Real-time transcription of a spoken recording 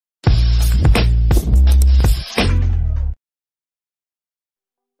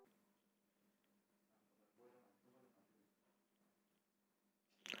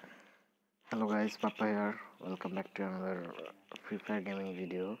Hello guys, pAppA here. Welcome back to another Free Fire gaming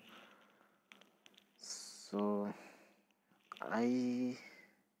video. So I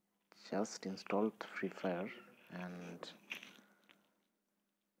just installed Free Fire and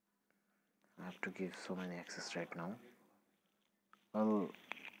I have to give so many access right now. Well,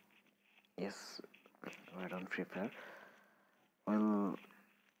 yes, we're on Free Fire. Well,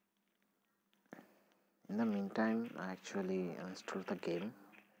 in the meantime, I actually installed the game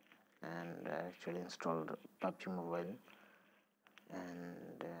and I actually installed PUBG Mobile,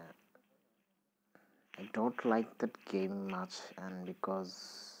 and I don't like that game much, and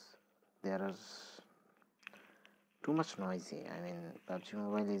because there is too much noisy. I mean, PUBG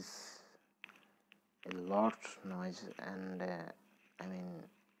Mobile is a lot noise, and I mean,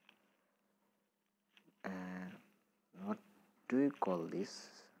 what do you call this?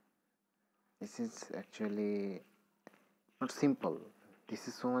 This is actually not simple. This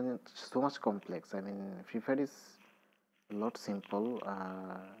is so much complex. I mean, Free Fire is a lot simple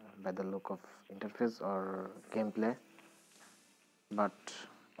by the look of interface or gameplay, but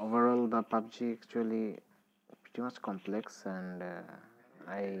overall the PUBG actually pretty much complex, and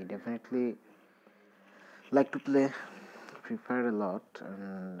I definitely like to play Free Fire a lot.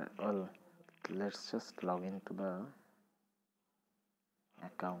 And well, let's just log into the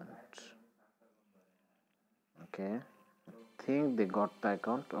account. Okay, I think they got the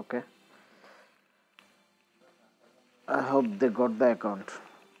account. Okay, I hope they got the account.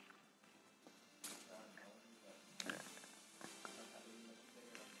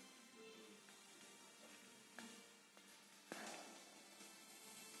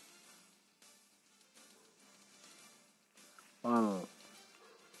 Well,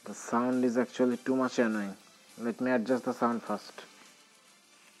 the sound is actually too much annoying. Let me adjust the sound first.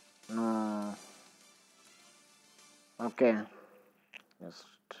 No. Okay. Just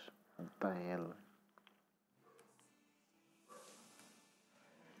what the hell?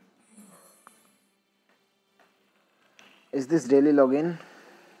 Is this daily login?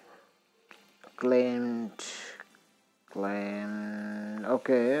 Claimed.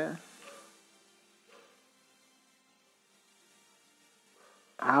 Okay.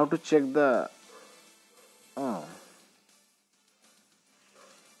 How to check the? Oh,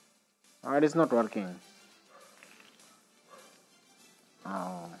 it is not working.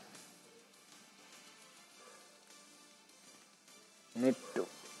 Oh, need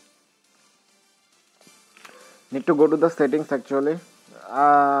to go to the settings actually.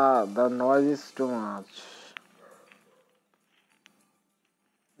 The noise is too much.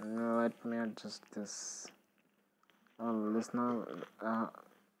 Let me adjust this. Oh,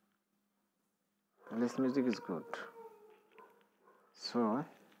 this music is good. So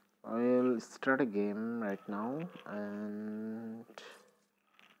I will start a game right now, and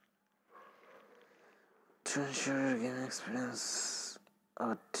to ensure your game experience,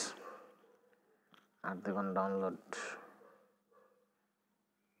 are they gonna download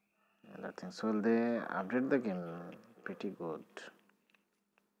other things? So will they update the game? Pretty good.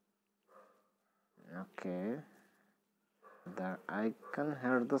 Okay. I can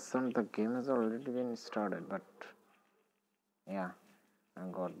hear the sound. The game has already been started, but yeah, I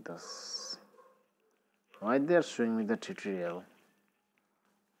got this. Why they are showing me the tutorial?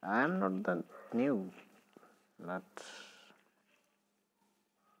 I am not that new, but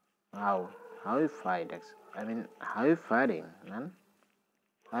how you fight? I mean, how you fighting, man?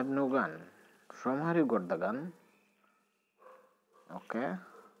 I have no gun. From where you got the gun? Okay.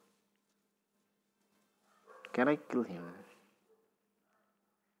 Can I kill him?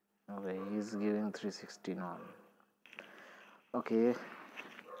 Okay, he's giving 360 on. Okay,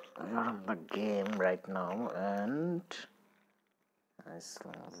 I'm on the game right now, and as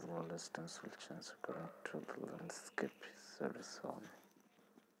long as the wall distance will change according to the landscape service on.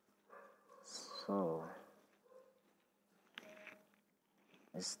 So,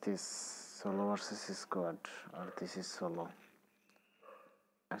 is this solo versus squad, or this is solo?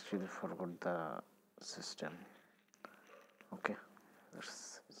 Actually forgot the system. Okay,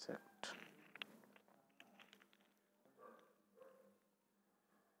 let's check.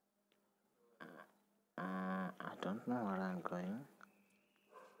 I don't know where I'm going.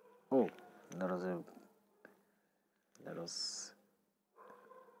 Oh, that was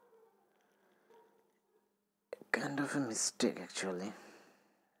kind of a mistake actually.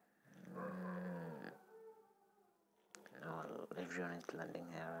 Everyone is landing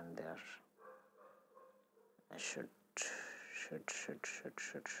here and there. I should.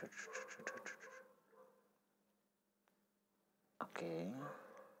 Okay.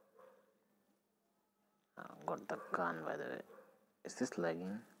 Got the gun, by the way. Is this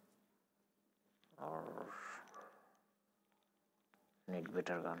lagging? or need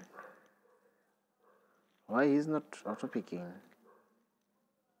better gun. Why he's not auto picking?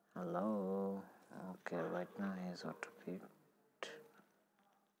 Hello. Okay, right now he is auto picked.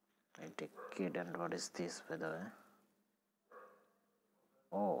 I take kid, and what is this by the way?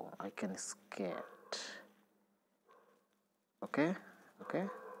 Oh, I can skate. Okay, okay.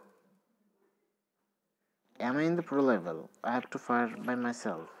 Am I in the pro level? I have to fire by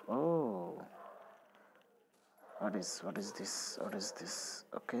myself. Oh. What is this? What is this?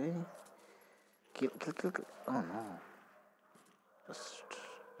 Okay. Kill, kill, kill, kill. Oh no. Just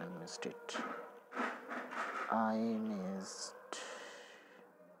I missed it. I missed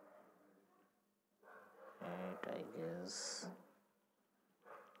it, I guess.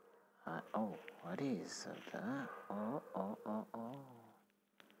 Oh, what is that? Oh.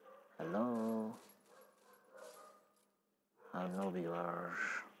 Hello. I know you are.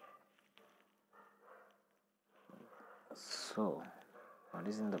 So, what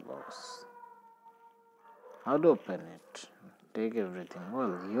is in the box? How to open it? Take everything.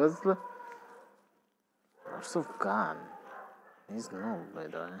 Well, use the lots of gun. He's no, by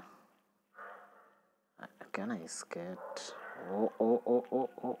the way. Can I skate? Oh.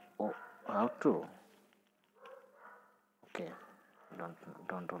 How to? Okay.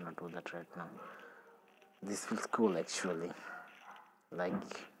 Don't wanna do that right now. This feels cool actually. Like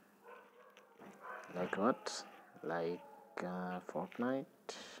what? Like Fortnite?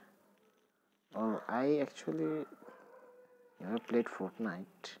 Oh, I actually never played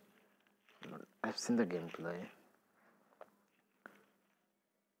Fortnite, but I've seen the gameplay.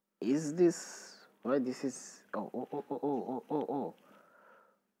 Is this why this is?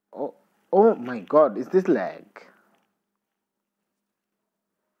 Oh my God! Is this lag?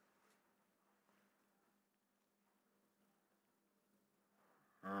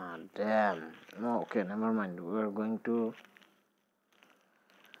 Ah, damn. No, okay, never mind. We're going to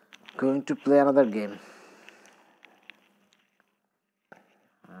play another game.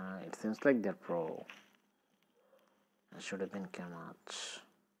 It seems like they're pro. I should have been come out.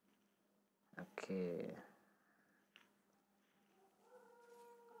 Okay.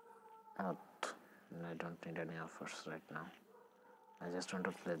 Out. I don't need any offers right now. I just want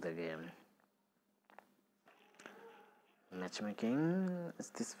to play the game. Matchmaking. Is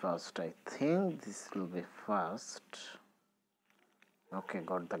this fast? I think this will be fast. Okay,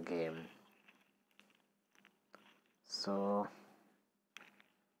 got the game. So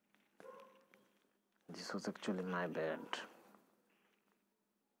this was actually my bad.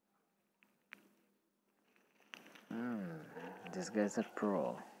 This guy's a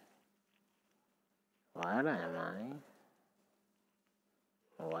pro. Where am I?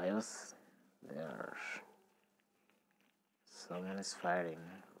 Why was there? Someone is firing.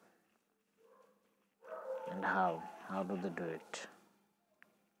 And how? How do they do it?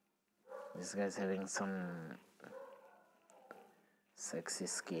 This guy's having some sexy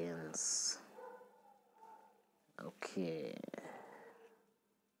skins. Okay.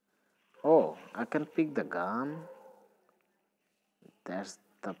 Oh, I can pick the gun. That's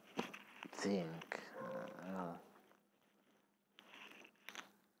the thing.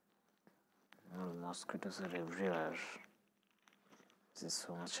 Mosquitoes are everywhere. This is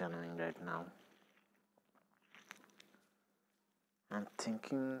so much annoying right now. I'm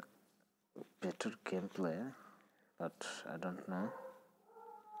thinking better gameplay, but I don't know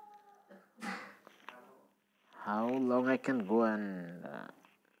how long I can go and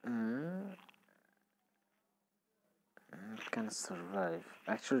can survive.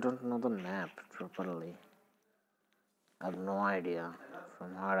 I actually don't know the map properly. I have no idea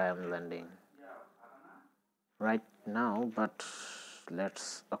from where I am landing right now, but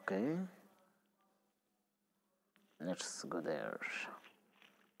let's go there.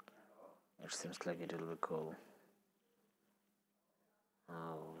 It seems like it will be cool.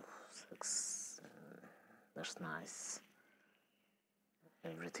 Oh, that's nice.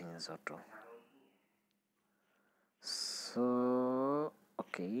 Everything is auto. So,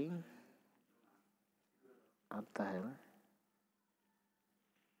 okay. What the hell?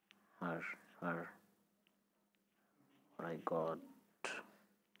 Her. What I got?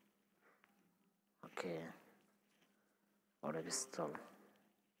 Okay. Got a pistol.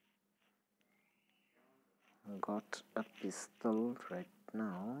 Got a pistol right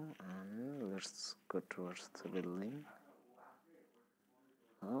now, and let's go towards the building.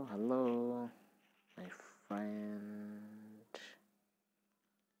 Oh, hello, my friend.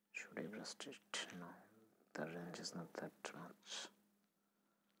 Should I burst it? No, the range is not that much.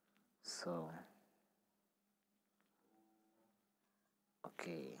 So,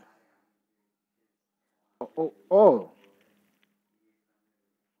 okay. Oh!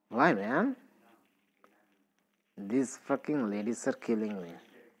 Why, man? These fucking ladies are killing me.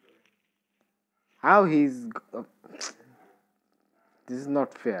 How he's... this is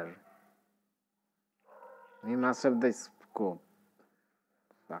not fair. We must have the scope.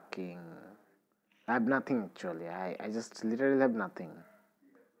 Fucking... I have nothing actually. I just literally have nothing.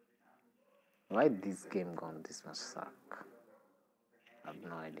 Why this game gone this much suck? I have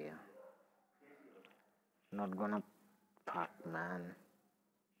no idea. Not gonna... Fuck, man.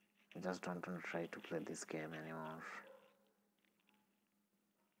 I just don't want to try to play this game anymore.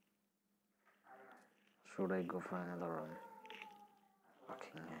 Should I go for another run?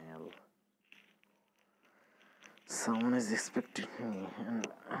 Fucking hell. Someone is expecting me and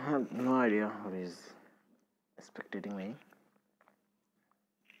I have no idea who is expecting me.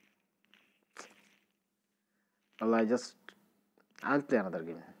 Well, I'll play another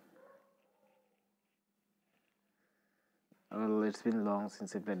game. Well, it's been long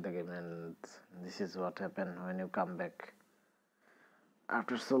since I played the game and this is what happened when you come back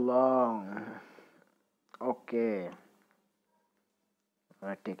after so long. Okay.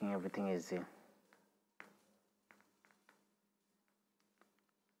 We're taking everything easy.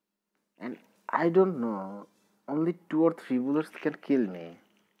 And I don't know, only 2 or 3 bullets can kill me.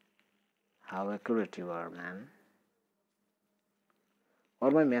 How accurate you are, man.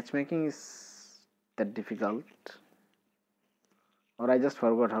 Or my matchmaking is that difficult. Or I just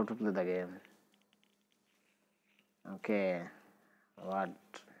forgot how to play the game. Okay. What?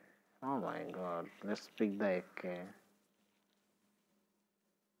 Oh my god. Let's pick the AK.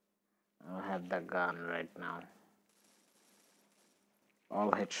 I have the gun right now. All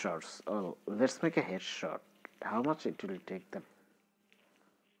headshots. Oh, let's make a headshot. How much it will take that?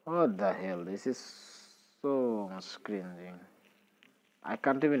 What the hell? This is so much cringing. I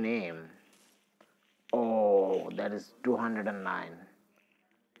can't even aim. Oh, that is 209.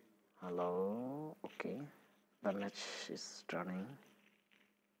 Hello? Okay. The match is turning.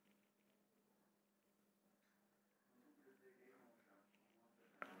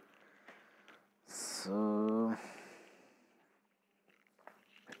 So...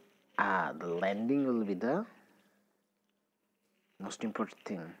 the landing will be the most important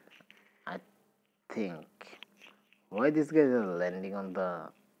thing, I think. Why these guys are landing on the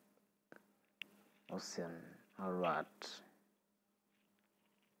ocean or what?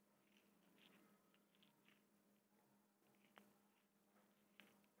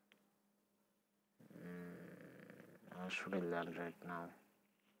 How should I land right now?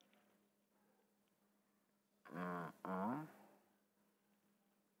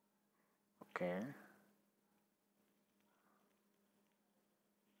 Okay.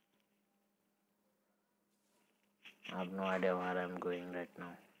 I have no idea where I'm going right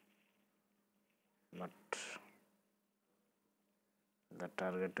now. But the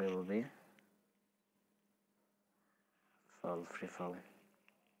target will be free fall.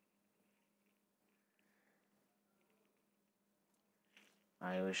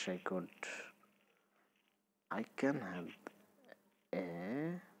 I wish I could. I can have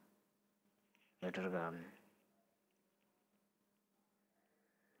a better gun.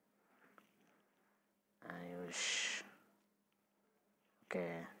 I wish.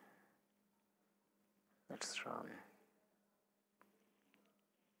 Okay. Let's run.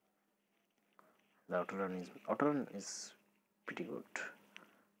 The auto run is pretty good.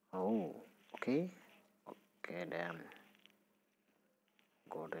 Oh, okay. Okay, damn.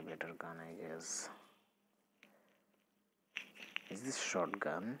 Got a better gun, I guess. Is this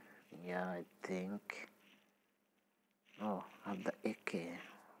shotgun? Yeah, I think. Oh, I have the AK,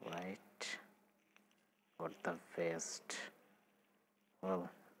 right? Got the vest. Well,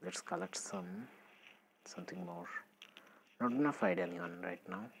 let's collect something more. Not gonna fight anyone right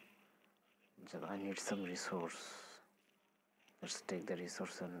now. Just I need some resource. Let's take the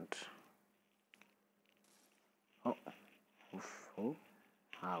resource and oh,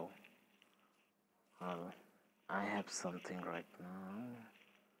 how? Well, I have something right now.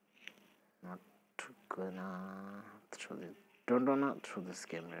 Not gonna throw this. Don't wanna throw this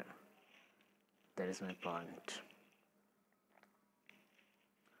camera. That is my point.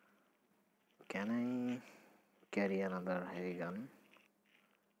 Can I carry another heavy gun?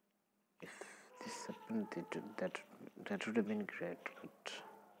 If this happened, that would have been great, but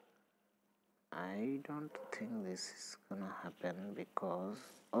I don't think this is gonna happen because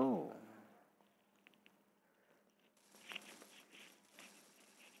oh.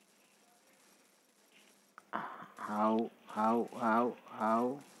 How?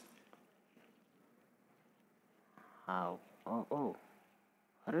 Oh,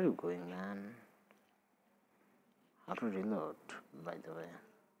 where are you going, man? auto reload, by the way.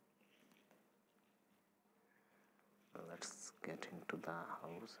 Let's get into the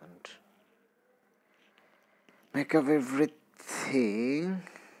house and make up everything.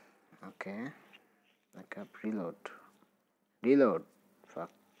 Okay, make up, reload.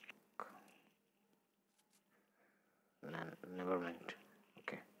 Fuck. Never mind.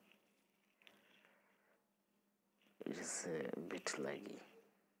 Okay, it is a bit laggy,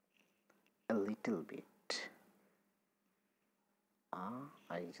 a little bit.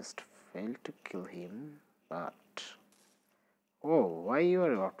 I just failed to kill him, but oh, why you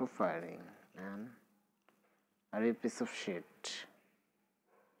are auto firing, man? Are you a piece of shit?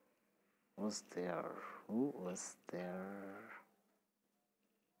 Was there? Who was there?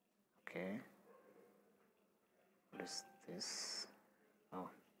 Okay. What is this? Oh,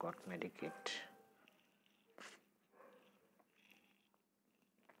 got medikit.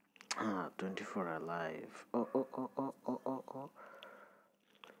 24 alive. Oh.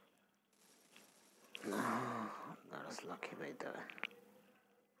 No, that was lucky by the way.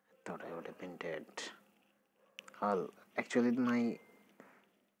 I thought I would have been dead. Well, actually my...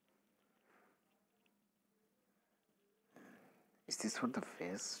 Is this for the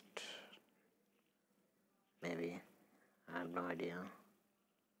vest? Maybe. I have no idea.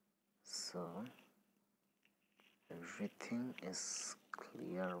 So everything is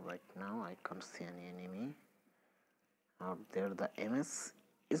clear right now. I can't see any enemy out there. The MS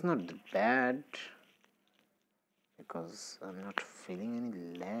is not bad because I'm not feeling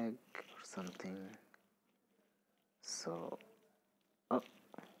any lag or something. So, oh,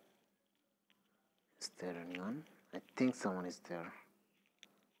 is there anyone? I think someone is there.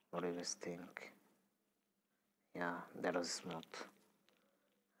 What do you guys think? Yeah, that was smooth.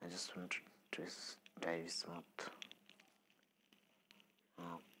 I just want to dive smooth.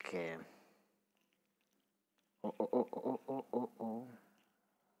 Okay. Oh.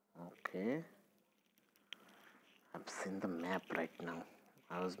 Okay. I've seen the map right now.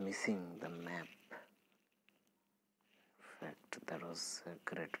 I was missing the map. In fact, that was a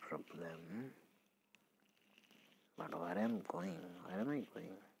great problem. But where am I going?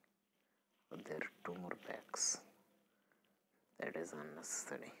 Oh, there are 2 more packs. That is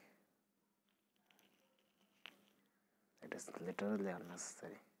unnecessary. That is literally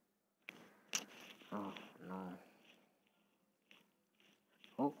unnecessary. Oh no.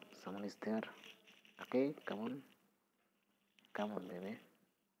 Oh, someone is there. Okay, come on, baby.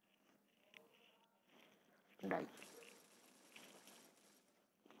 Die.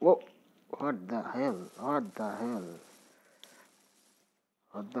 Whoa! What the hell? How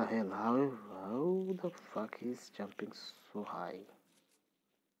the fuck is jumping so high?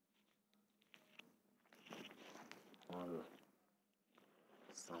 Well,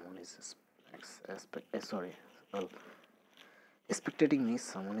 someone is spectating me.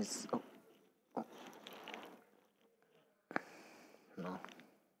 Someone is... Oh. No,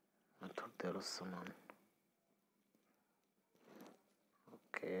 I thought there was someone.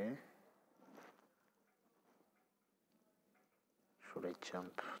 Okay. Should I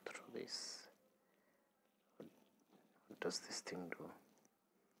jump through this? What does this thing do?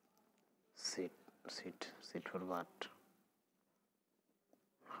 Sit for what?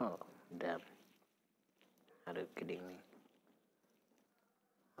 Oh, damn. Are you kidding me?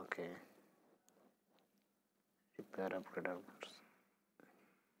 Okay. Repair, upgrade, upgrades.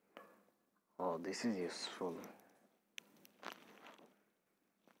 Oh, this is useful.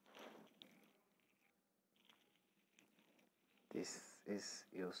 This is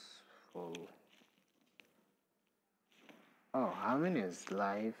useful. Oh, how many is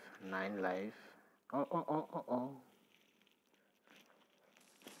life? 9 life. Oh.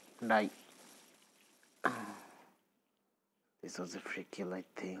 Die. This was a free kill, I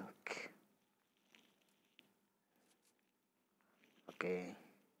think. Okay.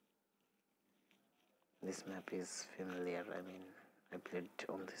 This map is familiar. I mean, I played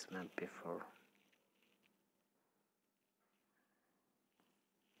on this map before.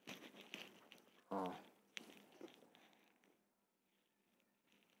 Oh.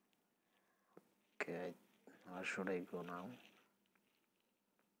 Okay, where should I go now?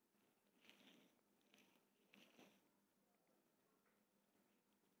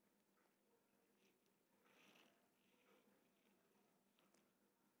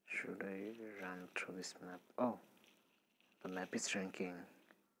 Should I run through this map? Oh, the map is shrinking.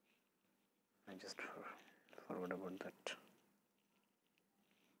 I just forgot about that.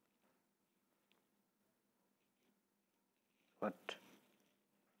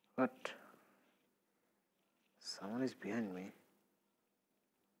 What? Someone is behind me.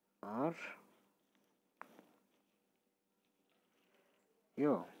 Or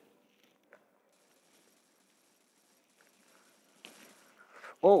Yo.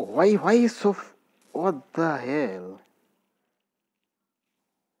 Oh, why is so what the hell?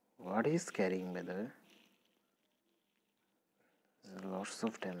 What is carrying, by the way? There's lots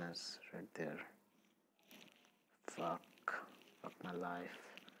of damage right there. Fuck my life.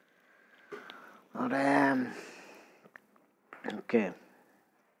 Oh damn. Okay,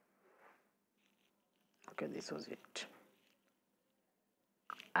 this was it.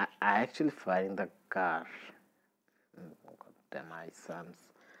 I actually firing the car. God damn,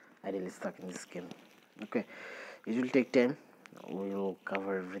 I really stuck in this game. Okay, it will take time. We will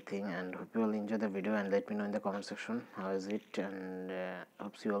cover everything, and hope you will enjoy the video, and let me know in the comment section how is it, and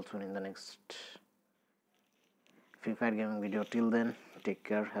hope see you all soon in the next Free Fire gaming video. Till then, take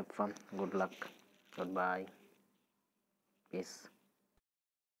care, have fun, good luck, goodbye, peace.